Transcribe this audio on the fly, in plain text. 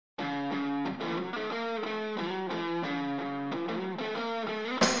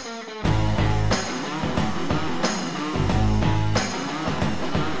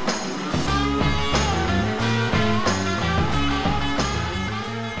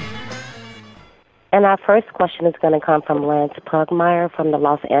And our first question is going to come from Lance Pugmire from the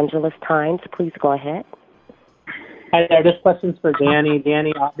Los Angeles Times. Please go ahead. Hi there. This question's for Danny.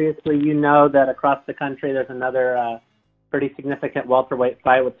 Danny, obviously you know that across the country there's another pretty significant welterweight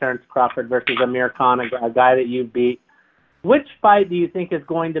fight with Terrence Crawford versus Amir Khan, a guy that you beat. Which fight do you think is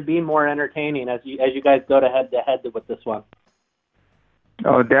going to be more entertaining as you guys go to head with this one?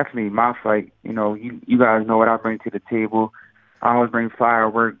 Oh, definitely my fight. You know, you guys know what I bring to the table. I always bring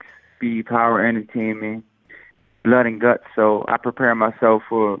fireworks, speed, power, entertainment, blood and guts. So I prepare myself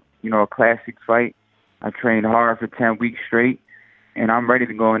for, a classic fight. I trained hard for 10 weeks straight, and I'm ready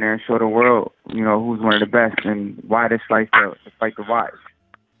to go in there and show the world, who's one of the best and why this fight's the fight to watch.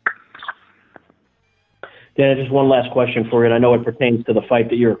 Dan, just one last question for you, and I know it pertains to the fight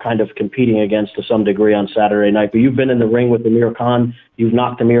that you're kind of competing against to some degree on Saturday night, but you've been in the ring with Amir Khan. You've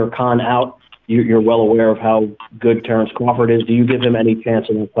knocked Amir Khan out. You're well aware of how good Terrence Crawford is. Do you give him any chance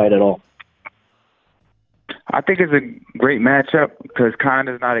in that fight at all? I think it's a great matchup because Khan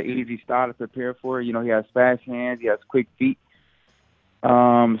is not an easy style to prepare for. He has fast hands. He has quick feet.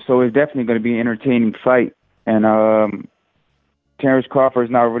 So it's definitely going to be an entertaining fight. And Terrence Crawford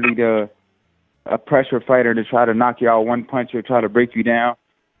is not really a pressure fighter to try to knock you out one punch or try to break you down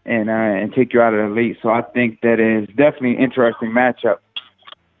and take you out of the lead. So I think that is definitely an interesting matchup.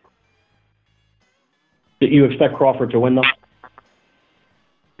 Do you expect Crawford to win, though?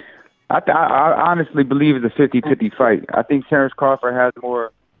 I honestly believe it's a 50-50 fight. I think Terrence Crawford has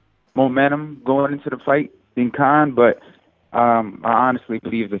more momentum going into the fight than Khan, but I honestly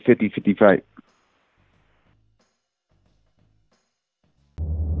believe it's a 50-50 fight.